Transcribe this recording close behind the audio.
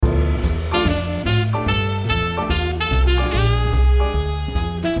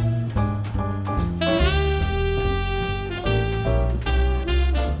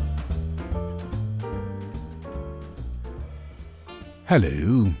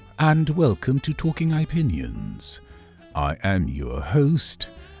Hello, and welcome to Talking Opinions. I am your host,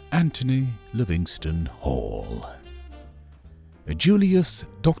 Anthony Livingston Hall. Julius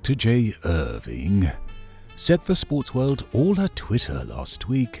Dr. J. Irving set the sports world all at Twitter last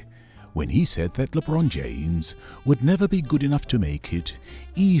week when he said that LeBron James would never be good enough to make it,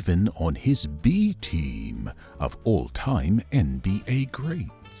 even on his B team of all-time NBA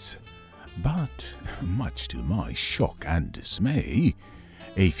greats. But, much to my shock and dismay,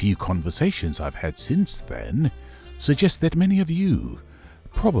 a few conversations I've had since then suggest that many of you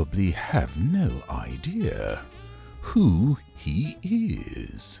probably have no idea who he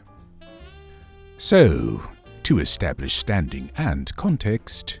is. So, to establish standing and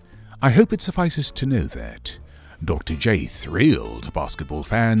context, I hope it suffices to know that Dr. J thrilled basketball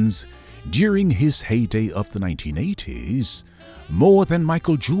fans during his heyday of the 1980s more than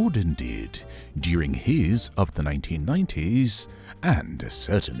Michael Jordan did during his of the 1990s, and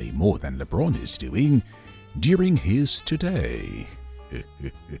certainly more than LeBron is doing during his today.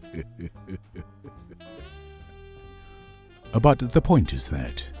 But the point is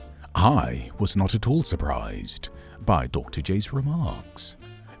that I was not at all surprised by Dr. J's remarks,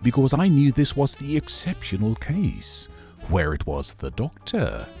 because I knew this was the exceptional case where it was the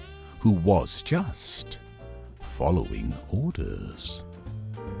doctor who was just following orders.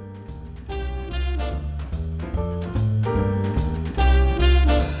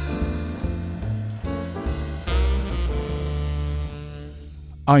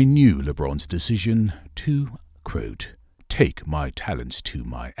 I knew LeBron's decision to, quote, take my talents to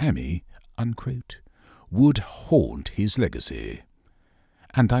Miami, unquote, would haunt his legacy.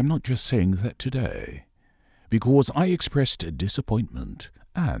 And I'm not just saying that today, because I expressed disappointment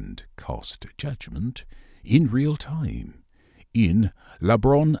and cast judgment in real time in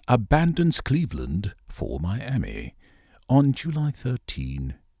LeBron Abandons Cleveland for Miami on July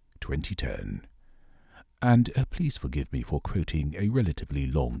 13, 2010. And please forgive me for quoting a relatively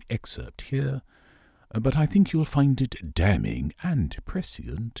long excerpt here, but I think you'll find it damning and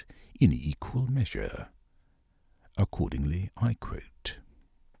prescient in equal measure. Accordingly, I quote,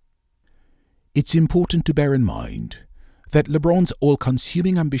 "It's important to bear in mind that LeBron's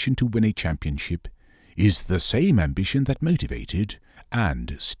all-consuming ambition to win a championship is the same ambition that motivated,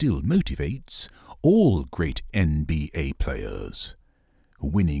 and still motivates, all great NBA players.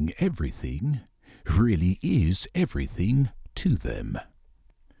 Winning everything really is everything to them.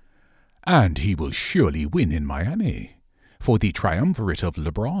 And he will surely win in Miami, for the triumvirate of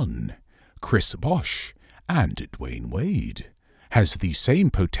LeBron, Chris Bosh, and Dwayne Wade has the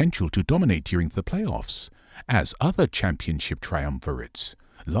same potential to dominate during the playoffs as other championship triumvirates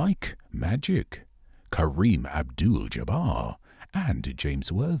like Magic, Kareem Abdul-Jabbar, and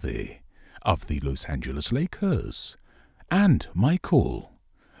James Worthy of the Los Angeles Lakers, and Michael,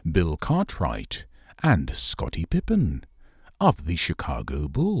 Bill Cartwright, and Scottie Pippen of the Chicago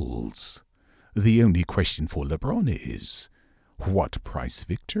Bulls. The only question for LeBron is, what price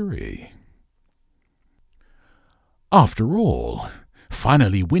victory? After all,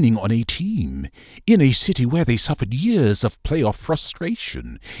 finally winning on a team in a city where they suffered years of playoff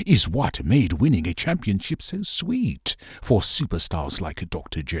frustration is what made winning a championship so sweet for superstars like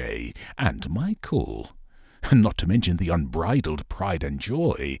Dr. J and Michael. Not to mention the unbridled pride and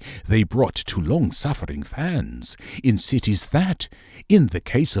joy they brought to long-suffering fans in cities that, in the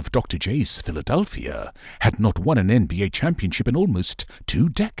case of Dr. J's Philadelphia, had not won an NBA championship in almost 2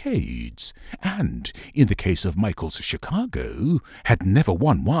 decades, and, in the case of Michael's Chicago, had never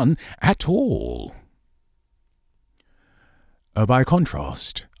won one at all. By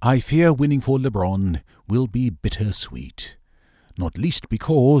contrast, I fear winning for LeBron will be bittersweet, not least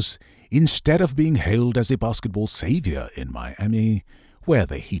because, instead of being hailed as a basketball savior in Miami, where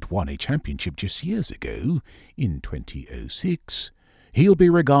the Heat won a championship just years ago, in 2006, he'll be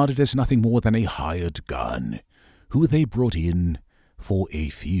regarded as nothing more than a hired gun, who they brought in for a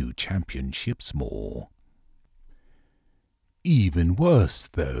few championships more. Even worse,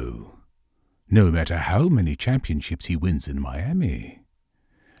 though, no matter how many championships he wins in Miami,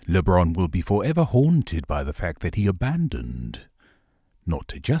 LeBron will be forever haunted by the fact that he abandoned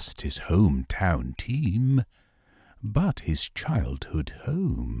not just his hometown team, but his childhood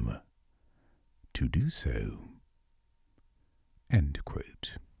home to do so." End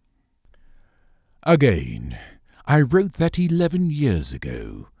quote. Again, I wrote that 11 years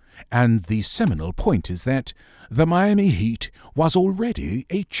ago, and the seminal point is that the Miami Heat was already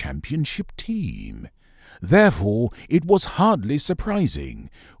a championship team. Therefore, it was hardly surprising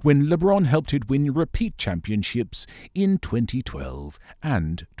when LeBron helped it win repeat championships in 2012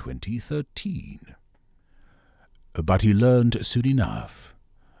 and 2013. But he learned soon enough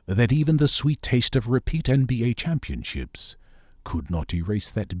that even the sweet taste of repeat NBA championships could not erase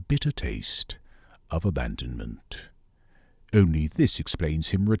that bitter taste of abandonment. Only this explains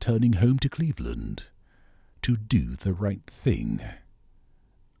him returning home to Cleveland to do the right thing.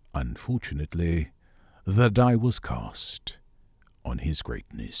 Unfortunately, the die was cast on his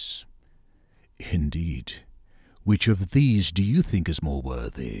greatness. Indeed, which of these do you think is more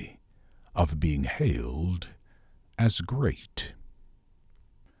worthy of being hailed as great?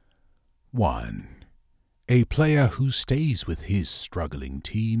 1. A player who stays with his struggling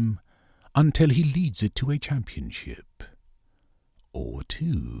team until he leads it to a championship. Or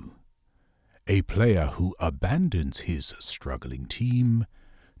 2. A player who abandons his struggling team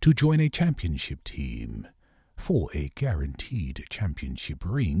to join a championship team for a guaranteed championship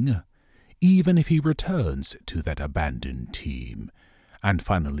ring, even if he returns to that abandoned team and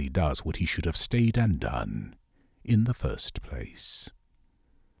finally does what he should have stayed and done in the first place.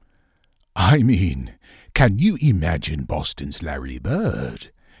 I mean, can you imagine Boston's Larry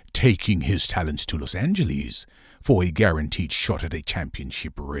Bird taking his talents to Los Angeles for a guaranteed shot at a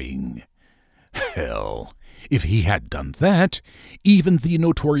championship ring? Hell, if he had done that, even the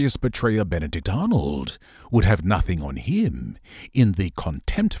notorious betrayer Benedict Arnold would have nothing on him in the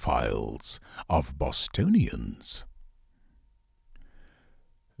contempt files of Bostonians.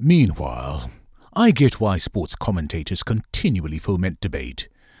 Meanwhile, I get why sports commentators continually foment debate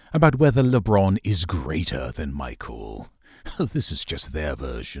about whether LeBron is greater than Michael. This is just their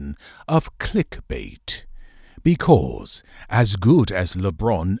version of clickbait. Because, as good as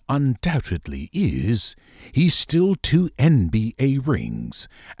LeBron undoubtedly is, he's still 2 NBA rings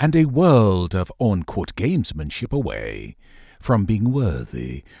and a world of on-court gamesmanship away from being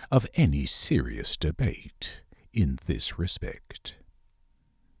worthy of any serious debate in this respect.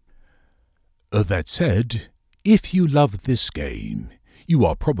 That said, if you love this game, you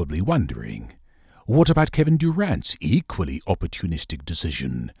are probably wondering, what about Kevin Durant's equally opportunistic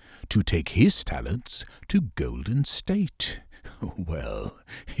decision to take his talents to Golden State? Well,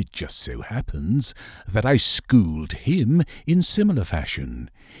 it just so happens that I schooled him in similar fashion,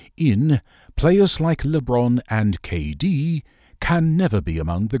 in players like LeBron and KD can never be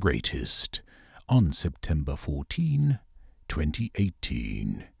among the greatest, on September 14,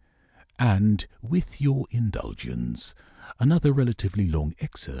 2018. And with your indulgence, another relatively long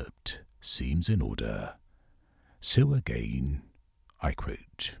excerpt seems in order. So again, I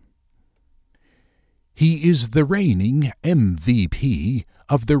quote, "He is the reigning MVP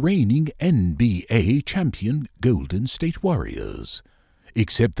of the reigning NBA champion Golden State Warriors,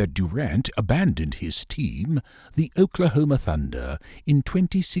 except that Durant abandoned his team, the Oklahoma Thunder, in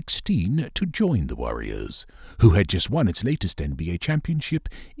 2016 to join the Warriors, who had just won its latest NBA championship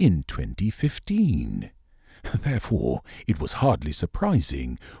in 2015. Therefore, it was hardly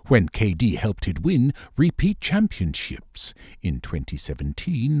surprising when KD helped it win repeat championships in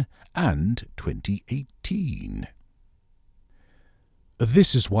 2017 and 2018.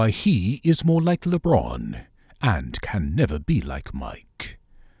 This is why he is more like LeBron and can never be like Mike.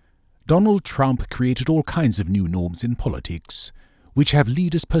 Donald Trump created all kinds of new norms in politics, which have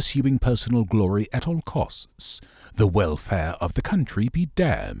leaders pursuing personal glory at all costs, the welfare of the country be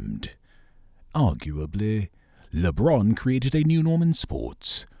damned. Arguably, LeBron created a new norm in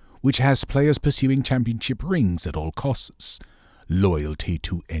sports, which has players pursuing championship rings at all costs, loyalty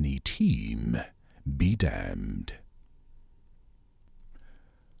to any team be damned.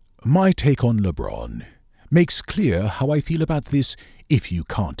 My take on LeBron makes clear how I feel about this if you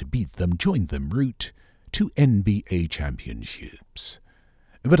can't beat them, join them route to NBA championships.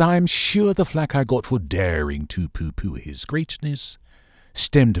 But I am sure the flack I got for daring to poo-poo his greatness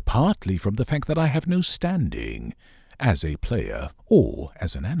stemmed partly from the fact that I have no standing, as a player or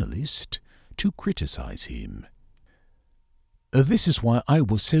as an analyst, to criticize him. This is why I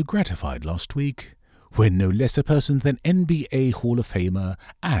was so gratified last week when no less a person than NBA Hall of Famer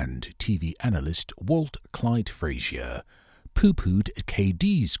and TV analyst Walt Clyde Frazier poo-pooed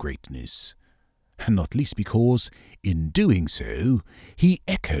KD's greatness, not least because, in doing so, he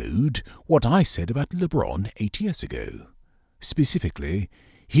echoed what I said about LeBron 8 years ago. Specifically,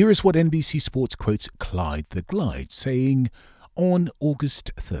 here is what NBC Sports quotes Clyde the Glide saying on August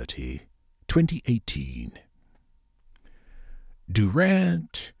 30, 2018.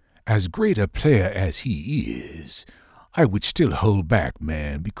 "Durant, as great a player as he is, I would still hold back,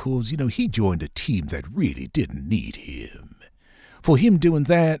 man, because, he joined a team that really didn't need him. For him doing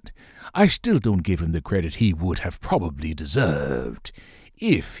that, I still don't give him the credit he would have probably deserved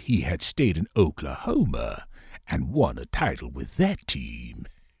if he had stayed in Oklahoma and won a title with that team."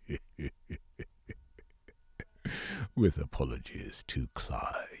 With apologies to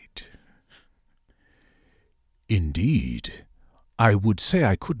Clyde. Indeed, I would say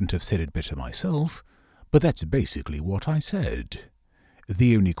I couldn't have said it better myself, but that's basically what I said.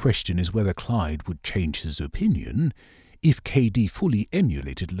 The only question is whether Clyde would change his opinion if KD fully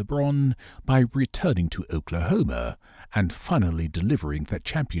emulated LeBron by returning to Oklahoma and finally delivering that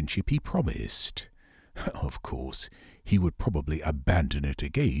championship he promised. Of course, he would probably abandon it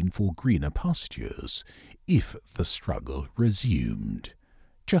again for greener pastures if the struggle resumed,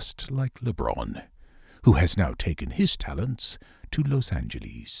 just like LeBron, who has now taken his talents to Los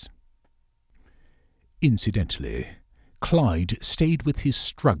Angeles. Incidentally, Clyde stayed with his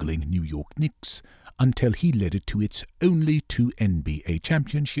struggling New York Knicks until he led it to its only 2 NBA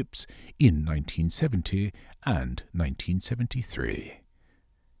championships in 1970 and 1973.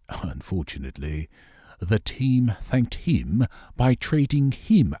 Unfortunately, the team thanked him by trading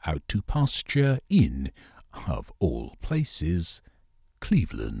him out to pasture in, of all places,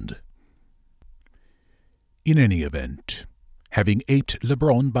 Cleveland. In any event, having aped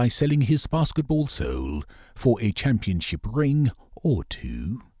LeBron by selling his basketball soul for a championship ring or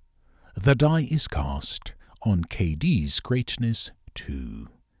two, the die is cast on KD's greatness too.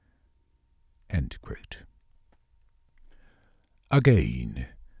 End quote. Again,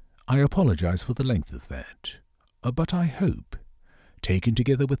 I apologize for the length of that, but I hope, taken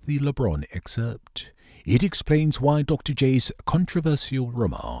together with the LeBron excerpt, it explains why Dr. J's controversial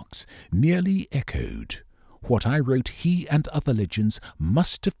remarks merely echoed what I wrote he and other legends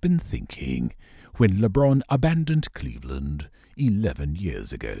must have been thinking when LeBron abandoned Cleveland 11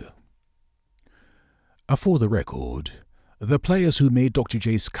 years ago. For the record, the players who made Dr.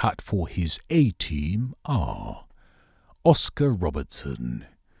 J's cut for his A-team are Oscar Robertson,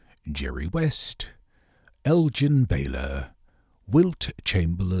 Jerry West, Elgin Baylor, Wilt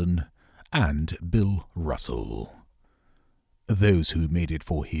Chamberlain, and Bill Russell. Those who made it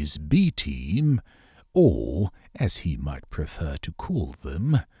for his B-team, or, as he might prefer to call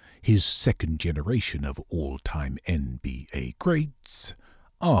them, his second generation of all-time NBA greats,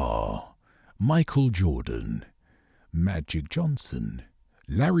 are Michael Jordan, Magic Johnson,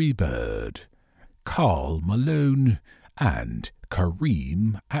 Larry Bird, Karl Malone, and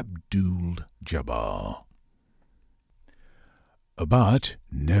Kareem Abdul-Jabbar. But,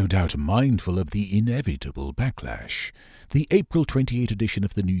 no doubt mindful of the inevitable backlash, the April 28 edition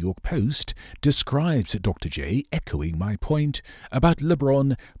of the New York Post describes Dr. J echoing my point about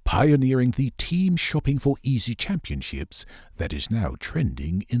LeBron pioneering the team shopping for easy championships that is now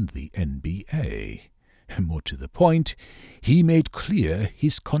trending in the NBA. More to the point, he made clear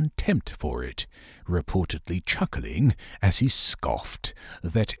his contempt for it, reportedly chuckling as he scoffed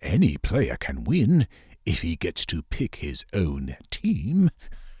that any player can win if he gets to pick his own team.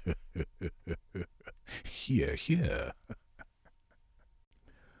 Hear, hear.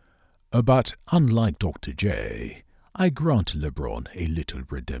 But unlike Dr. J, I grant LeBron a little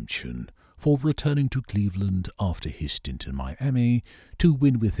redemption for returning to Cleveland after his stint in Miami to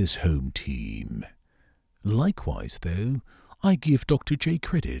win with his home team. Likewise, though, I give Dr. J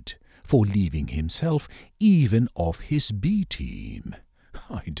credit for leaving himself even off his B team.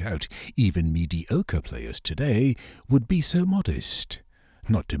 I doubt even mediocre players today would be so modest.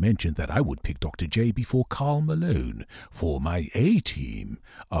 Not to mention that I would pick Dr. J before Karl Malone for my A-team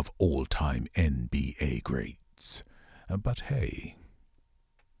of all-time NBA greats. But hey.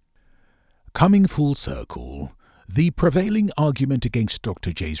 Coming full circle, the prevailing argument against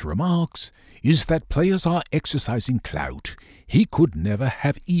Dr. J's remarks is that players are exercising clout he could never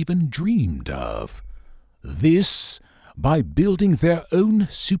have even dreamed of. This, by building their own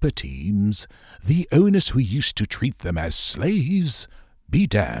super teams, the owners who used to treat them as slaves be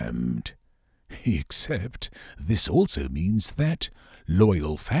damned. Except this also means that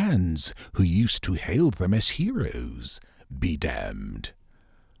loyal fans who used to hail them as heroes be damned.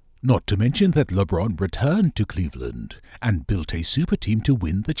 Not to mention that LeBron returned to Cleveland and built a super team to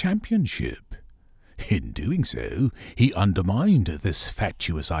win the championship. In doing so, he undermined this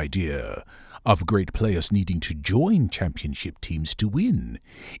fatuous idea of great players needing to join championship teams to win,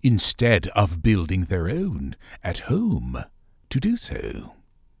 instead of building their own at home to do so.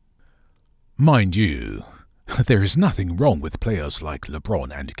 Mind you, there is nothing wrong with players like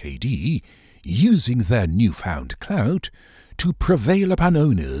LeBron and KD using their newfound clout to prevail upon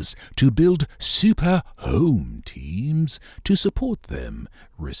owners to build super home teams to support them,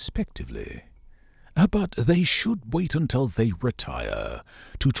 respectively. But they should wait until they retire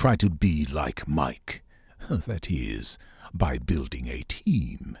to try to be like Mike. That is, by building a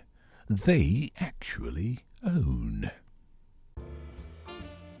team they actually own.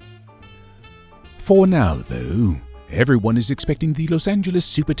 For now, though, everyone is expecting the Los Angeles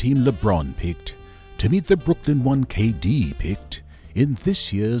Super Team LeBron picked to meet the Brooklyn 1 KD picked in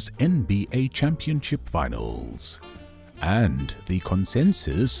this year's NBA Championship Finals. And the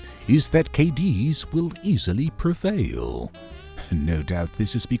consensus is that KD's will easily prevail. No doubt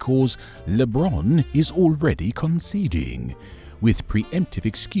this is because LeBron is already conceding, with preemptive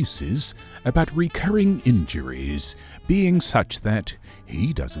excuses about recurring injuries being such that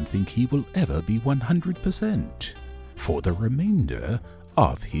he doesn't think he will ever be 100% for the remainder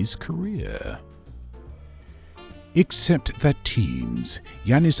of his career. Except that teams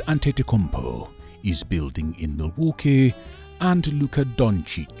Giannis Antetokounmpo is building in Milwaukee and Luka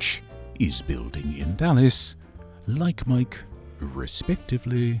Doncic is building in Dallas, like Mike,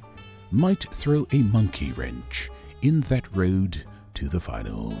 respectively, might throw a monkey wrench in that road to the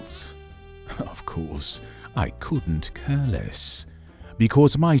finals. Of course, I couldn't care less,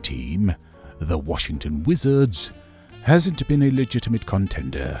 because my team, the Washington Wizards, hasn't been a legitimate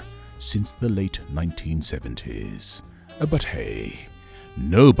contender since the late 1970s. But hey,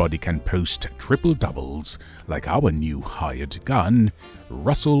 nobody can post triple doubles like our new hired gun,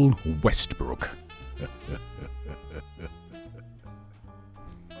 Russell Westbrook.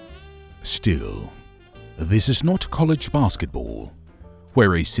 Still, this is not college basketball,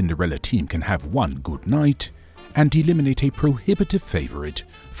 where a Cinderella team can have one good night and eliminate a prohibitive favorite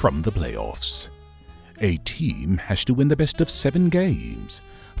from the playoffs. A team has to win the best of 7 games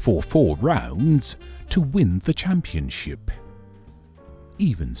for 4 rounds to win the championship.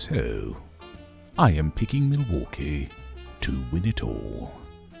 Even so, I am picking Milwaukee to win it all.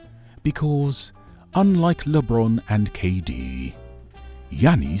 Because, unlike LeBron and KD,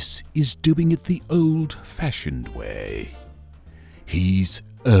 Giannis is doing it the old-fashioned way. He's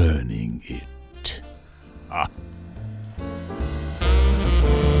earning it.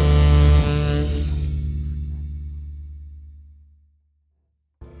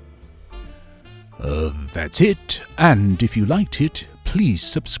 That's it, and if you liked it, please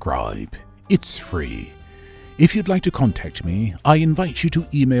subscribe. It's free. If you'd like to contact me, I invite you to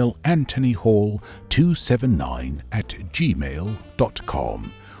email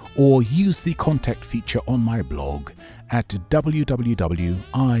anthonyhall279@gmail.com or use the contact feature on my blog at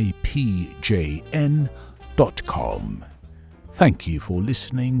www.ipjn.com. Thank you for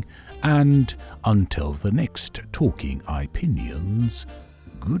listening, and until the next Talking Opinions,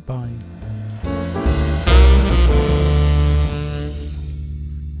 goodbye.